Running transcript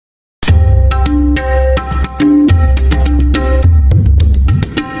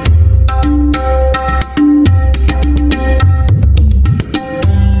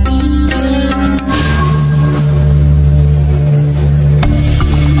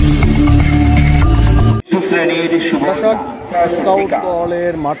দর্শক, স্কাউট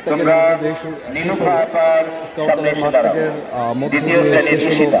দলের মাঠ থেকে স্কাউট দলের মাঠ থেকে মধ্য দিয়ে শেষ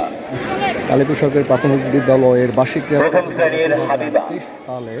হল তালেপুর সরকারি প্রাথমিক বিদ্যালয়ের বার্ষিক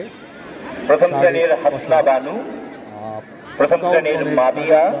সালে প্রথম শ্রেণীর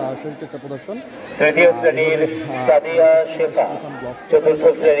মাদিয়া, শরীরচর্চা প্রদর্শন, তৃতীয় শ্রেণীর সাদিয়া শেখা, চতুর্থ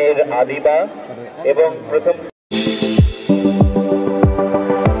শ্রেণীর আদিবা এবং প্রথম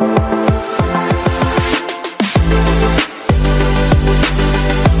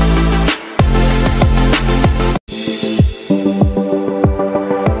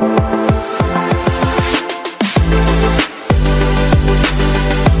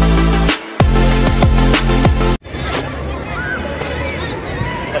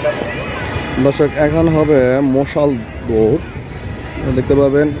দর্শক, এখন হবে মশাল দৌড়। দেখতে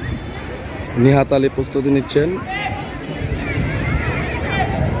পাবেন নিহাত আলী প্রস্তুতি নিচ্ছেন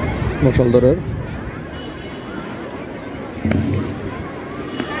মশাল দৌড়ের,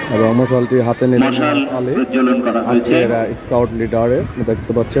 এবং মশালটি হাতে নিয়ে আলী আজকের স্কাউট লিডারে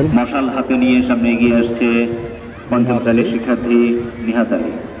দেখতে পাচ্ছেন। মশাল হাতে নিয়ে সামনে এগিয়ে আসছে পঞ্চম শ্রেণীর শিক্ষার্থী নিহাত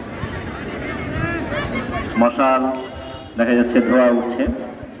আলী। মশাল দেখা যাচ্ছে ধোঁয়া উঠছে।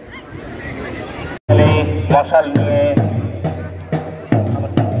 মশাল নিয়ে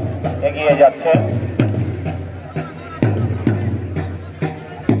এগিয়ে যাচ্ছে।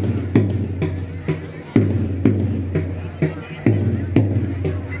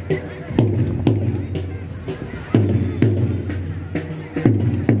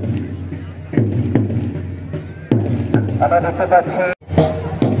 আমরা দেখতে পাচ্ছি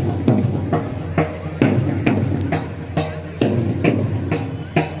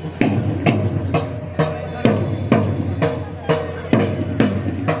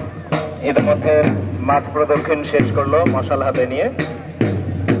ইতিমধ্যে মাঠ প্রদক্ষিণ শেষ করলো মশাল হাতে নিয়ে।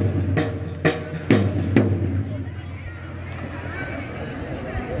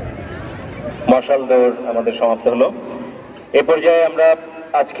 মশাল দৌড় আমাদের সমাপ্ত হলো। এ পর্যায়ে আমরা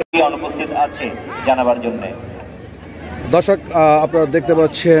আজকে অনুপস্থিত আছে জানাবার জন্য। দর্শক, আপনারা দেখতে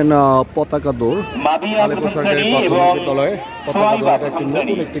পাচ্ছেন পতাকা দৌড়। তালেপুর সরকারি প্রাথমিক বিদ্যালয়ে পতাকা দৌড় একটি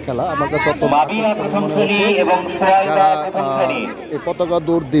নতুন একটি খেলা। আমার কাছে যারা এই পতাকা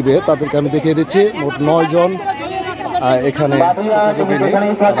দৌড় দিবে তাদেরকে আমি দেখিয়ে দিচ্ছি। মোট 9 জন এখানে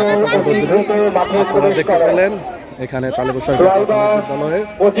আপনারা দেখতে পেলেন। এখানে তালেপুর সরকারি প্রাথমিক বিদ্যালয়ের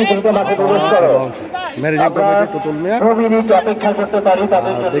এবং ম্যানেজিং কমিটির টুটুল মিয়া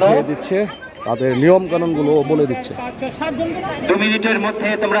দেখিয়ে দিচ্ছে, তাদের নিয়ম কানুন গুলো বলে দিচ্ছে। 2 মিনিটের মধ্যে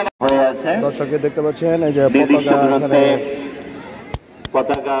তোমরা হয়ে আছে। দর্শকে দেখতে পাচ্ছেন এই যে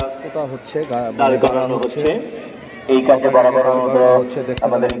পতাকা হচ্ছে, দাঁড় করানো হচ্ছে। এই কাজে বরাবর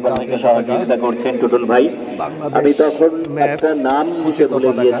আমাদের ইকবাল ভাইকে সহযোগিতা করছেন টুটুল ভাই। আমি তখন একটা নাম নিচে বলে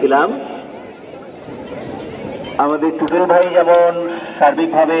দিয়েছিলাম। আমাদের টুটুল ভাই যেমন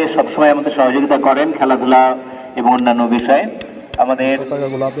সার্বিকভাবে সবসময় আমাদের সহযোগিতা করেন খেলাধুলা এবং অন্যান্য বিষয়ে, আমাদের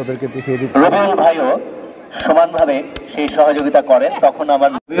পতাকাগুলো আপনাদেরকে দেখিয়ে দিচ্ছি। রবিউল ভাইও সমানভাবে সেই সহযোগিতা করেন। তখন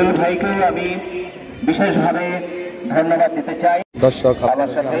আমার রবিউল ভাইকে আমি বিশেষভাবে ধন্যবাদ দিতে চাই। দর্শক, আমার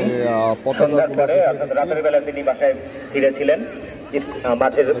সাথে রাতের বেলা তিনি বাসায় ফিরেছিলেন,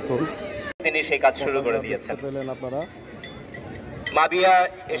 মাঠের তিনি সেই কাজ শুরু করে দিয়েছেন। আপনারা মাবিয়া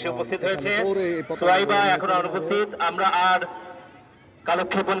এসে উপস্থিত হয়েছে, সোয়াইবা এখনো অনুপস্থিত। আমরা আর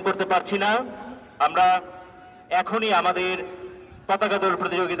কালক্ষেপণ করতে পারছি না। আমরা এখনই আমাদের পতাকা দৌড়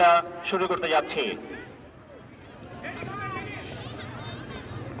প্রতিযোগিতা শুরু করতে যাচ্ছি।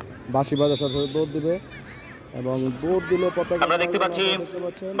 বাঁশি বাজার সাথে দৌড় দিবে এবং দৌড় দিলে পতাকা আমরা দেখতে পাচ্ছি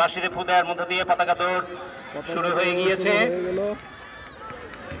বাঁশিতে ফু দেওয়ার মধ্য দিয়ে পতাকা দৌড় শুরু হয়ে গিয়েছে।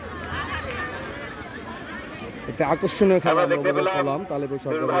 একটা আকর্ষণীয় খেলা বললাম তালেপুর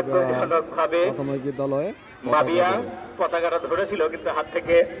সরকারি প্রাথমিক বিদ্যালয়ে। মাবিয়া পতাকাটা ধরেছিল কিন্তু হাত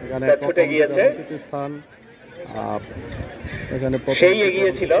থেকে ছুটে গিয়েছে। স্থান এখানে সেই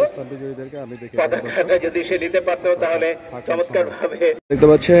এগিয়েছিল। বিজয়ীদেরকে আমি দেখি পতাকাটা যদি সে নিতে পারতো তাহলে চমৎকার ভাবে দেখতে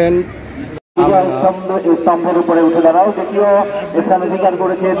পাচ্ছেন। স্তম্ভের উপরে উঠে দাঁড়াও। দ্বিতীয় স্থান অধিকার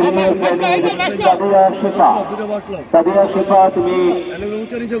করেছে সাদিয়া শেখা, তুমি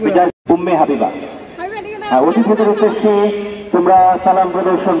উম্মে হাবিবা। অতিথিদের উদ্দেশ্যে তোমরা সালাম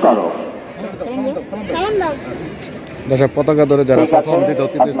প্রদর্শন করো। দর্শক, পতাকা ধরে যারা প্রথম দ্বিতীয়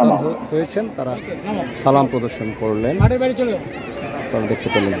তৃতীয় স্থান হয়েছেন তারা সালাম প্রদর্শন করলেন, দেখতে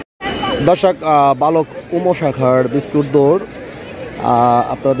পেলেন। দর্শক, বালক উমো শাখার বিস্কুট দৌড়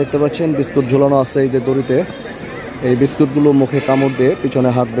আপনারা দেখতে পাচ্ছেন। বিস্কুট ঝুলানো আছে এই যে দড়িতে। এই বিস্কুটগুলো মুখে কামড় দিয়ে পিছনে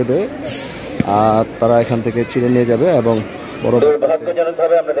হাত বেঁধে তারা এখান থেকে ছিঁড়ে নিয়ে যাবে এবং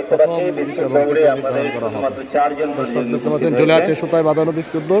দুর্ভাগ্যজনকভাবে আমরা দেখতে পাচ্ছি বিস্কুট দৌড়ে আমাদের মাত্র 4 জন দর্শক দেখতে পাচ্ছেন চলে আছে সুতায় বাঁধানো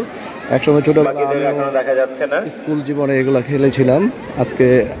বিস্কুট দৌড় একসময় ছোটবেলা দেখা যাচ্ছে না, স্কুল জীবনে এগুলা খেলেছিলাম। আজকে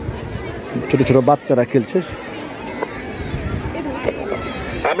ছোট ছোট বাচ্চারা খেলছে।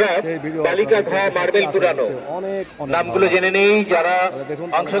 আমরা বালিকা ঘ মার্বেল পুরানো নামগুলো জেনে নেই। যারা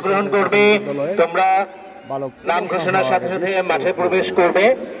অংশগ্রহণ করবে তোমরা নাম ঘোষণার সাথে সাথে মাঠে প্রবেশ করবে।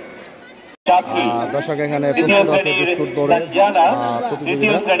 দর্শক এখানে প্রস্তুত আছে বিস্কুট দৌড়ের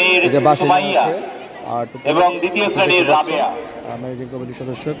প্রতিযোগিতা, এবং দ্বিতীয় শ্রেণীর রাবেয়া ম্যানেজিং কমিটির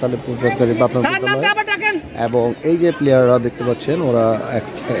সদস্য তালেপুর সরকারি প্রাথমিক বিদ্যালয়। এবং এই যে প্লেয়াররা দেখতে পাচ্ছেন, ওরা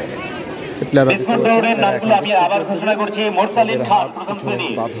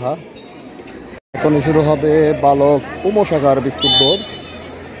বাধা। এখন শুরু হবে বালক উপশাখার বিস্কুট দৌড়।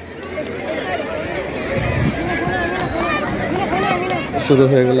 শুরু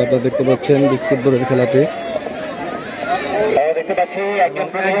হয়ে গেল, আপনারা দেখতে পাচ্ছেন বিস্কুট দৌড়ের খেলাটি। দেখতে পাচ্ছি একজন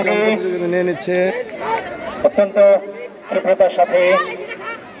প্রতিযোগী নিয়ে নিচ্ছে, অত্যন্ত তীব্রতার সাথে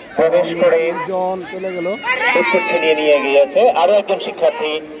প্রবেশ করে চলে গেল, বিস্কুট ছিনিয়ে নিয়ে গিয়েছে। আরো একজন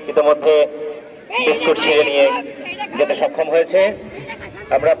শিক্ষার্থী ইতিমধ্যে বিস্কুট ছিনিয়ে নিয়ে যেতে সক্ষম হয়েছে।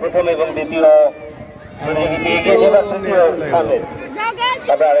 আমরা প্রথম এবং দ্বিতীয়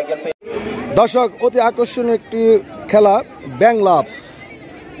দর্শক অতি আকর্ষণীয় একটি খেলা ব্যাং লাফ।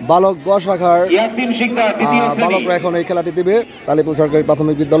 বালক গ শাখার বালকরা এখন এই খেলাটি দিবে তালেপুর সরকারি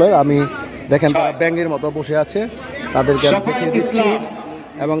প্রাথমিক বিদ্যালয়ে। আমি দেখেন তারা ব্যাঙের মতো বসে আছে, তাদেরকে আমি দেখিয়ে দিচ্ছি।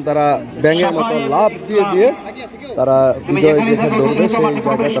 এবং তারা ব্যাঙের মতো লাফ দিয়ে দিয়ে তারা বিজয় যেখানে দৌড়বে সেই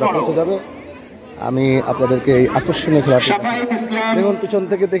জায়গায় তারা পৌঁছে যাবে। আমি আপনাদেরকে এই আকর্ষণীয় খেলাটি দেখুন পিছন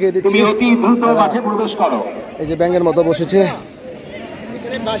থেকে দেখিয়ে দিচ্ছি। এই যে ব্যাঙের মতো বসেছে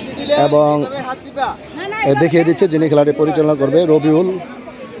এবং দেখিয়ে দিচ্ছে যিনি খেলাটি পরিচালনা করবে, রবিউল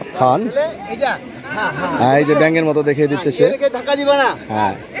খান। হ্যাঁ, এই যে ব্যাঙের মতো দেখিয়ে দিচ্ছে সে।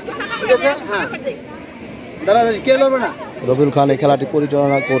 হ্যাঁ, রবিউল খান এই খেলাটি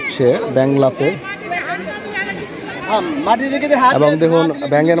পরিচালনা করছে ব্যাং লাফে। এবং দেখুন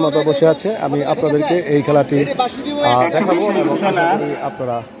ব্যাঙের মতো বসে আছে। আমি আপনাদেরকে এই খেলাটি দেখাবো এবং আশা করি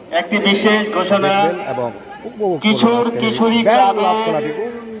আপনারা একটি বিশেষ ঘোষণা এবং কিশোর কিশোরী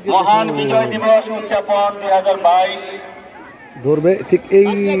মহান বিজয় দিবস উদযাপন 2022 ধরবে ঠিক এই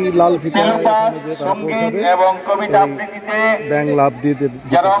লাল ফিতায় এবং কবিতা আবৃত্তিতে ব্যাং লাফ দিয়ে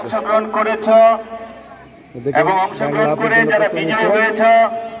যারা অংশগ্রহণ করেছ এবং অংশগ্রহণ করে যারা বিজয়ী হয়েছে।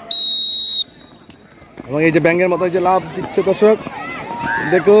 এবং এই যে ব্যাঙের মতো যে লাভ দিচ্ছে দর্শক,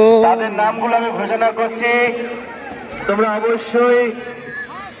 দেখো তাদের নামগুলো আমি ঘোষণা করছি। তোমরা অবশ্যই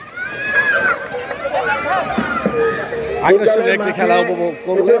আকর্ষণীয় একটি খেলা উপভোগ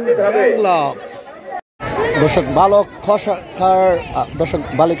করবে। দর্শক বালক দর্শক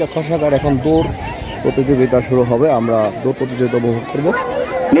বালিকা খ শাখার এখন দৌড় প্রতিযোগিতা শুরু হবে। আমরা দৌড় প্রতিযোগিতা উপভোগ করবো।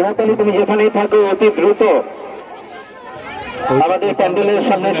 নিহাতালি তুমি যেখানেই থাকো অতি দ্রুত আমাদের প্যান্ডেলের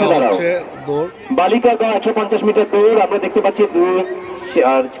সামনে এসে দাঁড়াও। বালিকা 150 মিটার দৌড় আমরা দেখতে পাচ্ছি 2,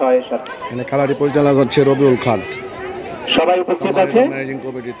 4, 6, 7। খেলাটি পরিচালনা করছে রবিউল খান। সবাই উপস্থিত আছে। ম্যানেজিং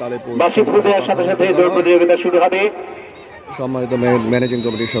কমিটি তালেপুর বাসি ফুল দেওয়ার সাথে সাথে দৌড় প্রতিযোগিতা শুরু হবে। সম্মানিত ম্যানেজিং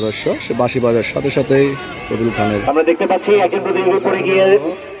কমিটির সদস্য সে বাসি বাজার সাথে সাথেই রবিউল খানের। আমরা দেখতে পাচ্ছি একজন প্রতিযোগী পড়ে গিয়ে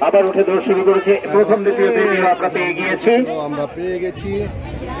আবার উঠে দৌড় শুরু করেছে। প্রথম দ্বিতীয় তৃতীয় আমরা পেয়ে গেছি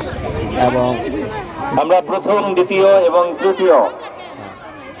এবং আমরা প্রথম দ্বিতীয় এবং তৃতীয়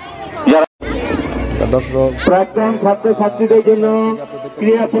দর্শক প্রাক্তন ছাত্রছাত্রীদের জন্য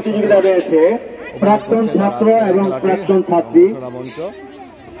ক্রীড়া প্রতিযোগিতা রয়েছে। প্রাক্তন ছাত্র এবং প্রাক্তন ছাত্রী,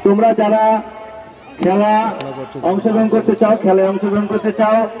 তোমরা যারা খেলা অংশগ্রহণ করতে চাও, খেলায় অংশগ্রহণ করতে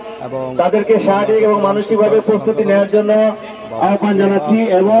চাও, তাদেরকে শারীরিক এবং মানসিকভাবে প্রস্তুতি নেওয়ার জন্য আহ্বান জানাচ্ছি।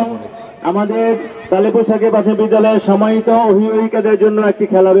 এবং আমাদের তালেপুর সরকারি প্রাথমিক বিদ্যালয়ের সম্মানিত অভিভাবিকাদের জন্য একটি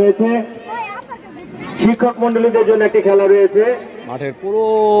খেলা রয়েছে, শিক্ষক মন্ডলীদের জন্য একটি খেলা রয়েছে। মাঠের পুরো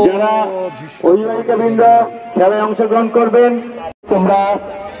যারা অভিভাবিকাবৃন্দ খেলায় অংশগ্রহণ করবেন তোমরা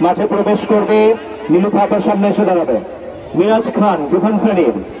মাঠে প্রবেশ করবে। নীলু ফাঁকার সামনে এসে দাঁড়াবে। মিরাজ খান প্রথম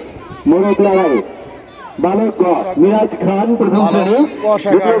শ্রেণীর মোরগ লড়াই, বালক মিরাজ খান প্রথম শ্রেণী।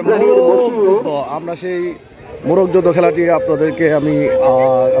 আমরা সেই মোরগ যুদ্ধ খেলাটি আপনাদেরকে আমি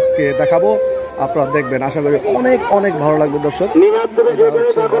আজকে দেখাবো, আপনারা দেখবেন। আশা করি অনেক অনেক ভালো লাগবে দর্শক।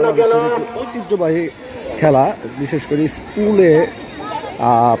 ঐতিহ্যবাহী খেলা, বিশেষ করে স্কুলে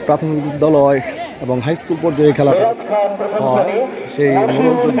প্রাথমিক বিদ্যালয় এবং হাই স্কুল পর্যায়ে খেলাটা হয়, সেই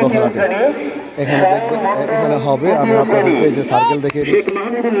মোরগ যুদ্ধ খেলাটি এখানে হবে। আমি আপনাদেরকে যে সার্কেল দেখিয়ে দিচ্ছি,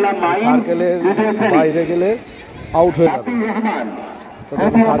 সার্কেলের বাইরে গেলে আউট হয়ে যাবে।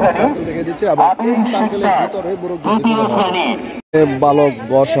 সার্কেল দেখিয়ে দিচ্ছি এবং এই সার্কেলের ভিতরে মোরগ যুদ্ধ হবে। বালক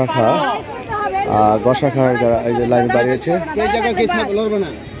গ শাখার যারা এই যে লাইন দাঁড়িয়েছে,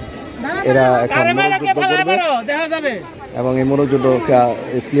 এরা এখন মোরগ যুদ্ধ করবে। এবং এই মনোযোগ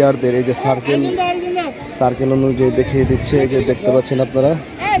প্লেয়ারদের এই যে সার্কেল অনুযায়ী দেখিয়ে দিচ্ছে, এই যে দেখতে পাচ্ছেন আপনারা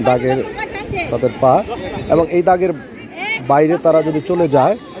দাগের তাদের পা, এবং এই দাগের বাইরে তারা যদি চলে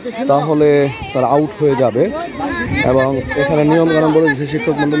যায় তাহলে তারা আউট হয়ে যাবে। এবং এখানে নিয়ম কানুন বলে দিচ্ছে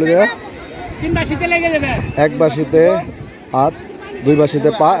শিক্ষক মন্ডলীরা, এক বাঁশিতে হাত, দুই বাঁশিতে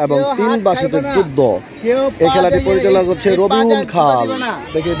পা এবং তিন বাঁশিতে যুদ্ধ। এই খেলাটি পরিচালনা করছে রবিউল খাল।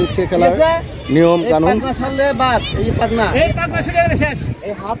 দেখিয়ে দিচ্ছে খেলার নিয়ম কানুন।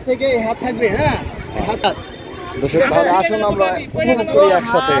 তাহলে আসুন আমরা উপভোগ করি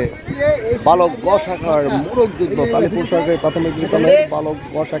একসাথে বালক গ শাখার মোরগ যুদ্ধ, তালিপুর সরকারি প্রাথমিক বিদ্যালয়ের বালক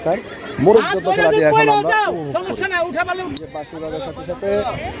গ শাখার মোরগ যুদ্ধ খেলাটি এখন আমরা বাঁশি বাজার সাথে সাথে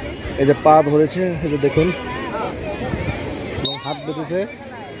এই যে পা ধরেছে, এই যে দেখুন হাত বেঁধেছে,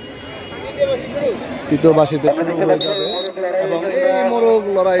 তৃতীয় বাঁশিতে শুরু হয়ে যাবে এবং এই মোরগ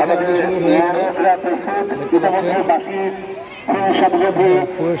লড়াই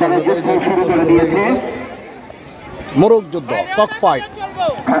শুরু হয়ে গেছে। মোরগ যুদ্ধ, কক ফাইট।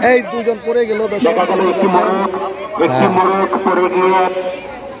 এই দুজন পড়ে গেল, দর্শক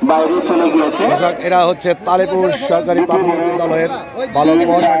এরা হচ্ছে তালেপুর সরকারি প্রাথমিক বিদ্যালয়ের বালক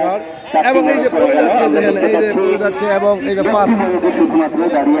গ শাখার, এবং এই যে পড়ে যাচ্ছে, দেখেন এই যে পড়ে যাচ্ছে, এবং এই যে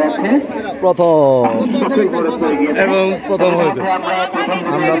প্রথম হয়েছে।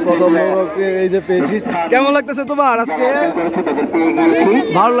 আমরা প্রথম মোরগকে এই যে পেয়েছি। কেমন লাগতেছে তোমার আজকে?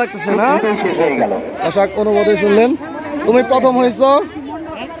 ভালো লাগতেছে না? দর্শক অনুমতি শুনলেন, তুমি প্রথম হয়েছ,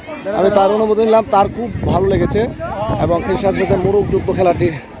 আমি তার অনুমতি নিলাম, তার খুব ভালো লেগেছে। এবং এর সাথে সাথে মোরগ যুদ্ধ খেলাটি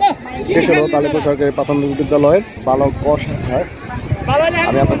শেষ হলো তালেপুর সরকারি প্রাথমিক বিদ্যালয়ের বালক গ শাখার।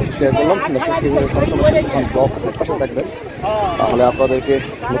 আমি আপনাদের শেয়ার করলাম। সবসময় ব্লগসের পাশে থাকবেন, তাহলে আপনাদেরকে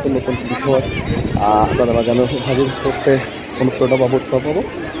নতুন নতুন বিষয় আপনাদের মাঝে আমি হাজির করতে অনুপ্রেরণা বা উৎসাহ পাবো।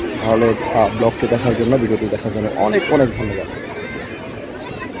 তাহলে ব্লগটি দেখার জন্য, ভিডিওটি দেখার জন্য অনেক অনেক ধন্যবাদ।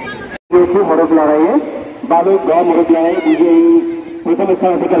 মোরগ লড়াইয়ে বালক গ মোরগ লড়াই বিজয়ী প্রথম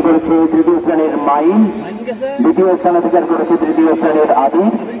স্থান অধিকার করেছে তৃতীয় স্থানের মাইন, দ্বিতীয় স্থান অধিকার করেছে তৃতীয় স্থানের আদি,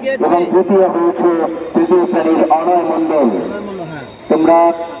 এবং তৃতীয় হয়েছে তৃতীয় স্থানের অনয় মন্ডল। তোমরা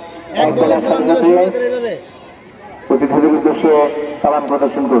প্রতিযোগীর উদ্দেশ্যে সালাম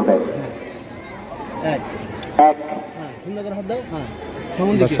প্রদর্শন করবে।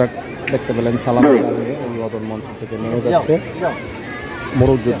 দর্শক দেখতে পেলেন সালাম জানিয়ে অভিবাদন মঞ্চ থেকে নেমে যাচ্ছে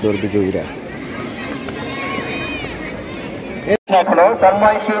মোরগ যুদ্ধের বিজয়ীরা। এখনো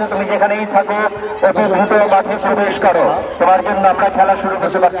তন্ময়শীল, তুমি যেখানেই থাকো অতি দ্রুত মাঠে প্রবেশ করো, তোমার জন্য আমরা খেলা শুরু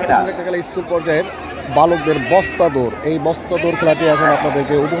করতে পারছি না। স্কুল পর্যায়ের বালকদের বস্তা দৌড়, এই বস্তা দৌড় খেলাটি এখন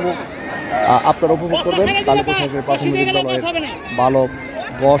আপনাদেরকে আপনারা উপভোগ করবেন তালেপুর সরকারি প্রাথমিক বিদ্যালয়ের বালক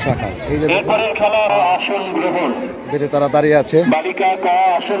গ শাখা। এই যে আসন গ্রহণ বেঁধে তারা দাঁড়িয়ে আছে, বালিকা ক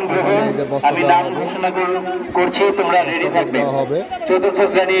আসন গ্রহণ। আমি নাম ঘোষণা করছি, তোমরা রেডি থাকবে। হবে চতুর্থ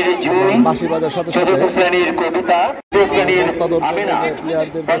শ্রেণীর জুই, বাঁশি বাজার সাথে সাথে চতুর্থ শ্রেণীর কবিতা, তৃতীয় শ্রেণীর আমিনা,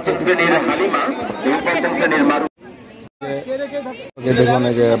 পঞ্চম শ্রেণীর হালিমা এবং পঞ্চম শ্রেণীর মারু। দেখুন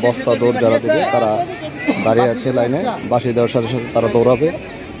এই যে বস্তা দৌড় যারা দিবে তারা দাঁড়িয়ে আছে লাইনে, বাঁশি দেওয়ার সাথে সাথে তারা দৌড়াবে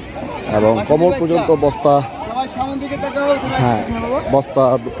এবং কোমর পর্যন্ত বস্তা, হ্যাঁ বস্তা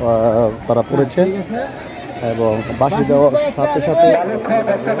তারা পড়েছে এবং বাঁশি দেওয়ার সাথে সাথে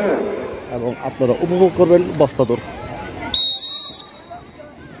এবং আপনারা উপভোগ করবেন বস্তা দৌড়।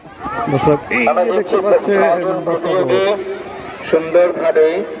 দর্শক দেখতে পাচ্ছে সুন্দরভাবে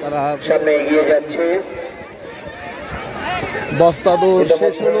তারা সামনে এগিয়ে যাচ্ছে। বস্তা দৌড়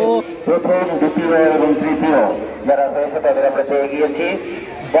শেষ হলো। প্রথম, দ্বিতীয় এবং তৃতীয় যারা হয়েছে তাদের আমরা পেয়ে গিয়েছি।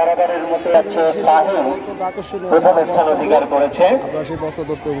 বরাবরের মতো আছে সাহেব প্রথম স্থান অধিকার করেছে। আপনারা সেই বস্তা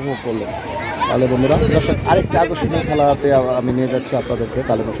দৌড়কে উপভোগ করলেন। তাহলে বন্ধুরা দর্শক আরেকটা আকর্ষণীয় খেলাতে আমি নিয়ে যাচ্ছি আপনাদেরকে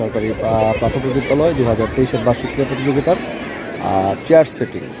তালেপুর সরকারি প্রাথমিক বিদ্যালয় 2023-এর বার্ষিক ক্রীড়া প্রতিযোগিতার চেয়ার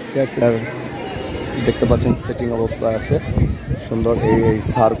সেটিং। দেখতে পাচ্ছেন সেটিং অবস্থায় আছে সুন্দর এই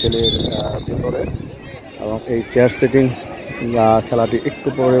সার্কেলের ভিতরে, এবং এই চেয়ার সেটিং খেলাটি একটু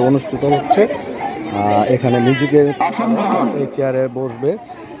পরে অনুষ্ঠিত হচ্ছে। এখানে মিউজিকের এই চেয়ারে বসবে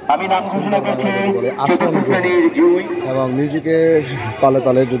আসন এবং মিউজিকের তালে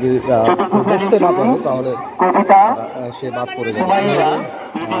তালে যদি বসতে না পারে তাহলে সে বাদ পড়ে যাবে।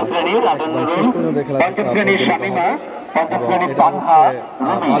 শেষ পর্যন্ত খেলাটি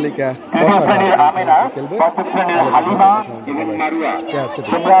বালিকা খেলবে। চেয়ার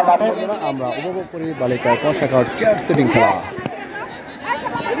সেটিং আমরা উপভোগ করি বালিকা ক শাখার চেয়ার সেটিং খেলা।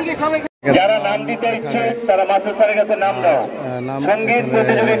 যারা নাম দিতে ইচ্ছুক তারা মাস্টার স্যারের কাছে নাম দাও। সঙ্গীত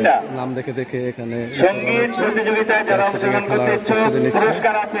প্রতিযোগিতা, নাম দেখে দেখে এখানে সঙ্গীত প্রতিযোগিতায় যারা অংশগ্রহণ করতে ইচ্ছুক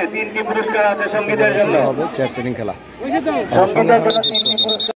পুরস্কার আছে, 3টি পুরস্কার আছে সঙ্গীতের জন্য। চেয়ার সেটিং খেলা, সঙ্গীতের জন্য 3টি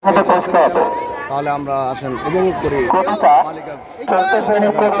পুরস্কার। তাহলে আমরা আসেন উপভোগ করি।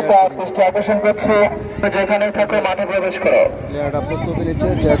 দৃষ্টি আকর্ষণ করছে, যেখানে থাকো মাঠে প্রবেশ করো। প্লেয়াররা প্রস্তুতি নিচ্ছে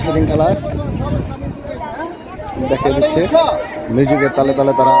চেয়ার সেটিং খেলার, দেখে দিচ্ছে মিউজিকের তালে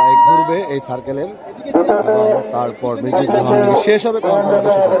তালে তারা ঘুরবে এই সার্কেলের, তারপর মিউজিক যখন শেষ হবে তখন তারা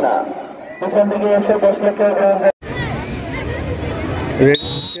বসে যাবে।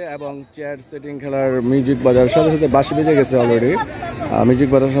 এবং চেয়ার সেটিং খেলার মিউজিক বাজার সাথে সাথে বাঁশি বেজে গেছে অলরেডি, মিউজিক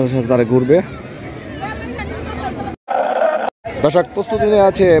বাজার সাথে সাথে তারা ঘুরবে। দর্শক প্রস্তুতি নিয়ে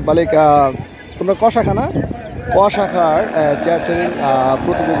আছে বালিকা তোমরা কষাখানা কষাখার চেয়ার সেটিং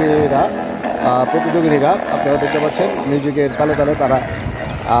প্রতিযোগিনীরা আপনারা দেখতে পাচ্ছেন মিউজিকের তালে তালে তারা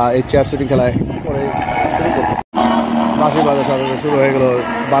এই চেয়ার সেটিং খেলায় করে শুরু করবে। বাঁশি বাজার সাথে শুরু হয়ে গেল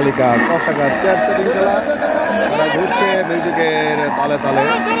বালিকা কষাখার চেয়ার সেটিং খেলা, তারা ঘুরছে মিউজিকের তালে তালে।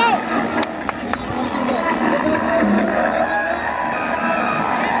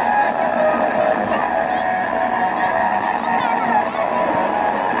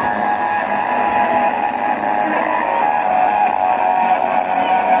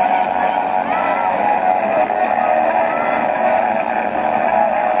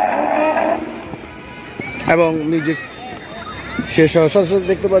 এবং মিউজিক শেষ হওয়ার সাথে সাথে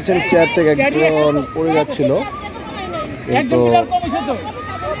দেখতে পাচ্ছেন চেয়ার থেকে একজন পড়ে যাচ্ছিল, কিন্তু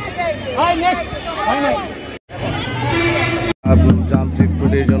যান্ত্রিক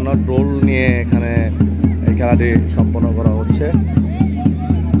ত্রুটির জন্য ড্রোল নিয়ে এখানে এই খেলাটি সম্পন্ন করা হচ্ছে।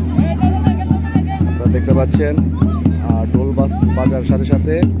 আপনারা দেখতে পাচ্ছেন ডোল বাজার সাথে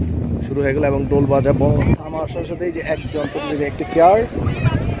সাথে শুরু হয়ে গেল, এবং ডোল বাজাবো আমার সাথে সাথে যে একজন প্রতিযোগী একটি চেয়ার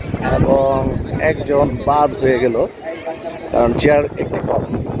এবং একজন বাদ হয়ে গেল, কারণ চেয়ার একটি কম।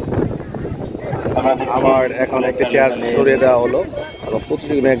 আবার এখন একটি চেয়ার সরিয়ে দেওয়া হলো এবং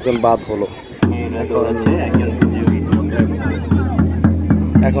প্রতিযোগী একজন বাদ হলো।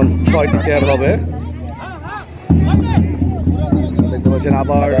 এখন 6টি চেয়ার হবে। দেখতে পাচ্ছেন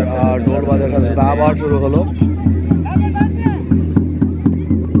আবার ডোল বাজার সাথে সাথে আবার শুরু হলো।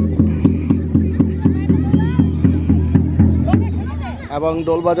 এবং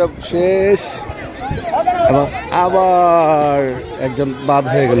ডোল বাজাব শেষ এবং আবার একজন বাদ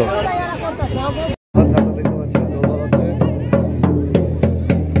হয়ে গেল।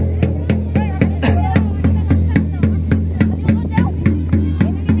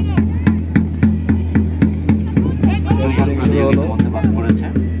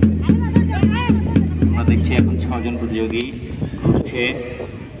 দেখছি এখন 6 জন প্রতিযোগী ঘুরছে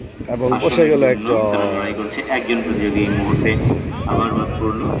এবং বসে গেল একজন প্রতিযোগী এই মুহূর্তে আবার বাদ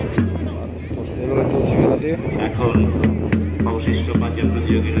পড়লো। চলছে খেলাটি। এখন অবশিষ্ট 5 জন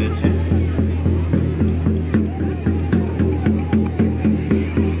প্রতিযোগী রয়েছে।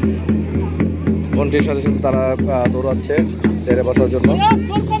 ঘন্টির সাথে সাথে তারা দৌড়াচ্ছে চেয়ারে বসার জন্য।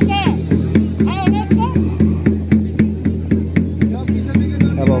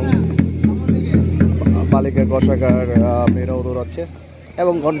 এবং বালিকা কষাকার মেয়েরাও দৌড়াচ্ছে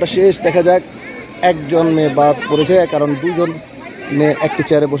এবং ঘন্টা শেষ। দেখা যাক একজন মেয়ে বাদ পড়েছে, কারণ 2 জন মেয়ে একটি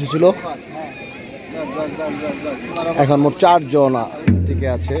চেয়ারে বসেছিল। এখন মোট 4 জন টিকে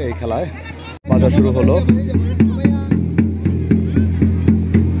আছে এই খেলায়। বাজার শুরু হলো,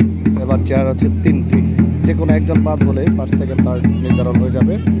 এবার চেয়ার আছে 3টি, যে কোনো একজন বাদ হলে ফার্স্ট সেকেন্ড থার্ড নির্ধারণ হয়ে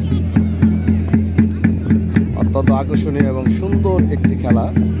যাবে। অত্যন্ত আকর্ষণীয় এবং সুন্দর একটি খেলা,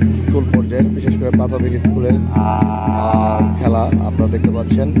 স্কুল পর্যায়ের, বিশেষ করে প্রাথমিক স্কুলের খেলা। আপনারা দেখতে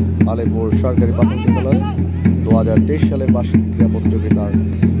পাচ্ছেন তালেপুর সরকারি প্রাথমিক বিদ্যালয় 2023 সালের বার্ষিক ক্রীড়া প্রতিযোগিতার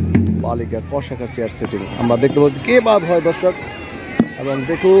বালিকা কষাকার চেয়ার সেটিং। আমরা দেখতে পাচ্ছি কে বাদ হয় দর্শক, এবং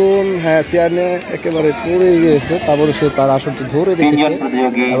দেখুন হ্যাঁ চেয়ার নিয়ে একেবারে পড়ে গিয়েছে, তারপরে সে তার আসনটি ধরে রেখেছে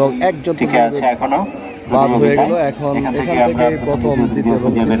এবং একজন বাদ হয়ে গেল। এখন এখান থেকে প্রথম, দ্বিতীয়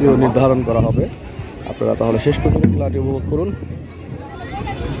এবং তৃতীয় নির্ধারণ করা হবে। আপনারা তাহলে শেষ পর্যন্ত খেলাটি উপভোগ করুন।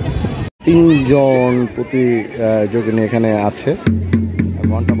 3 জন প্রতিযোগিনী এখানে আছে।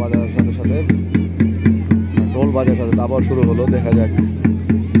 ঘন্টা বাজার সাথে সাথে ঢোল বাজার সাথে আবার শুরু হলো। দেখা যাক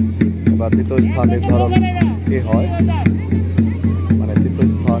এবার দ্বিতীয় স্থান নির্ধারণ কি হয়, মানে তৃতীয়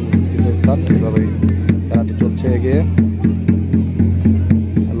স্থান এভাবেই খেলাটি চলছে। এগিয়ে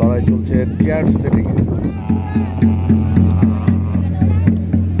লড়াই চলছে চেয়ার সেটিং এ।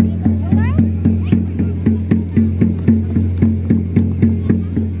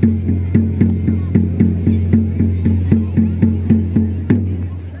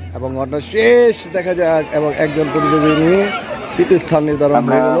 এবং ঘটনা শেষ। দেখা যাক এবং একজন প্রতিযোগী তৃতীয় স্থান নির্ধারণ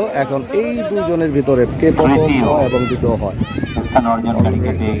হয়ে গেল। এখন এই দুজনের ভিতরে কে প্রথম হয় এবং দ্বিতীয় হয়।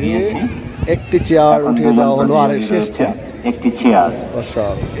 একটি চেয়ার উঠিয়ে দেওয়া হলো, আর শেষ চেয়ার একটি চেয়ার।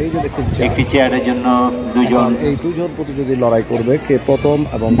 এই যে দেখছেন একটি চেয়ারের জন্য এই দুজন প্রতিযোগী লড়াই করবে, কে প্রথম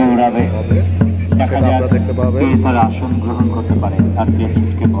এবং দৌড়াবে হবে সেটা আমরা দেখতে পাবেন। তার আসন গ্রহণ করতে পারে, তার যে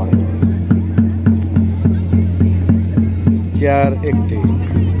ছিটকে পড়ে। চেয়ার একটি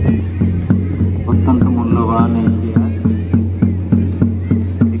অত্যন্ত মূল্যবান এই চেয়ার।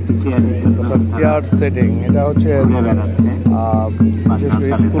 একটি চেয়ার সেটিং, এটা হচ্ছে বিশেষ করে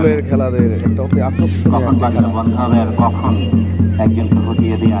স্কুলের খেলাদের একটা অতি আকর্ষণীয় একটা খেলা। বন্ধ হবে আর কখন একজনকে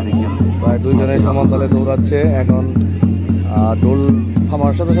হটিয়ে দিয়ে আরেকজন। প্রায় দুইজনে সমান তালে দৌড়াচ্ছে। এখন দোল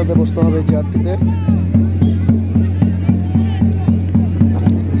থামার সাথে সাথে বসতে হবে চেয়ারটিতে।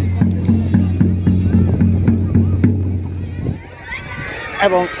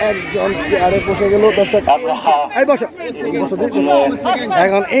 এবং একজন চেয়ারে বসে গেল।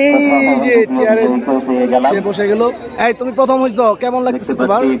 এখন এই যে চেয়ারে সে বসে গেল। এই তুমি প্রথম হইছো, কেমন লাগতেছে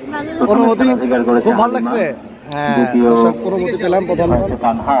তোমার অনুভূতি? খুব ভালো লাগছে। হ্যাঁ, দর্শক অনুভূতি পেলাম প্রথম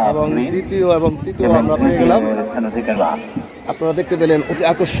এবং দ্বিতীয় এবং তৃতীয় আমরা পেয়ে গেলাম। আপনারা দেখতে পেলেন অতি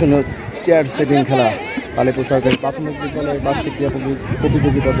আকর্ষণীয় চেয়ার সেটিং খেলা তালেপুর সরকারি প্রাথমিক বিদ্যালয়ের বার্ষিক ক্রীড়া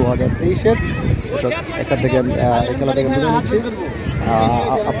প্রতিযোগিতা 2023-এর। এখান থেকে এই খেলা থেকে বুঝে নিচ্ছি।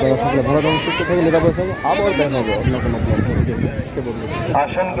 আপনারা সকলে ভালো থাকুন, সুস্থ থাকুন, নিরাপদ থাকুন। আবার দেখা হবে অন্য কোনো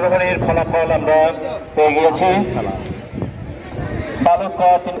আসন গ্রহণের ফলাফল আমরা পেয়ে গিয়েছি।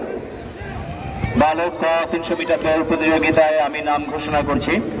 বালক 300 মিটার দৌড় প্রতিযোগিতায় আমি নাম ঘোষণা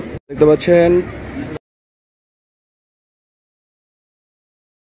করছি। দেখতে পাচ্ছেন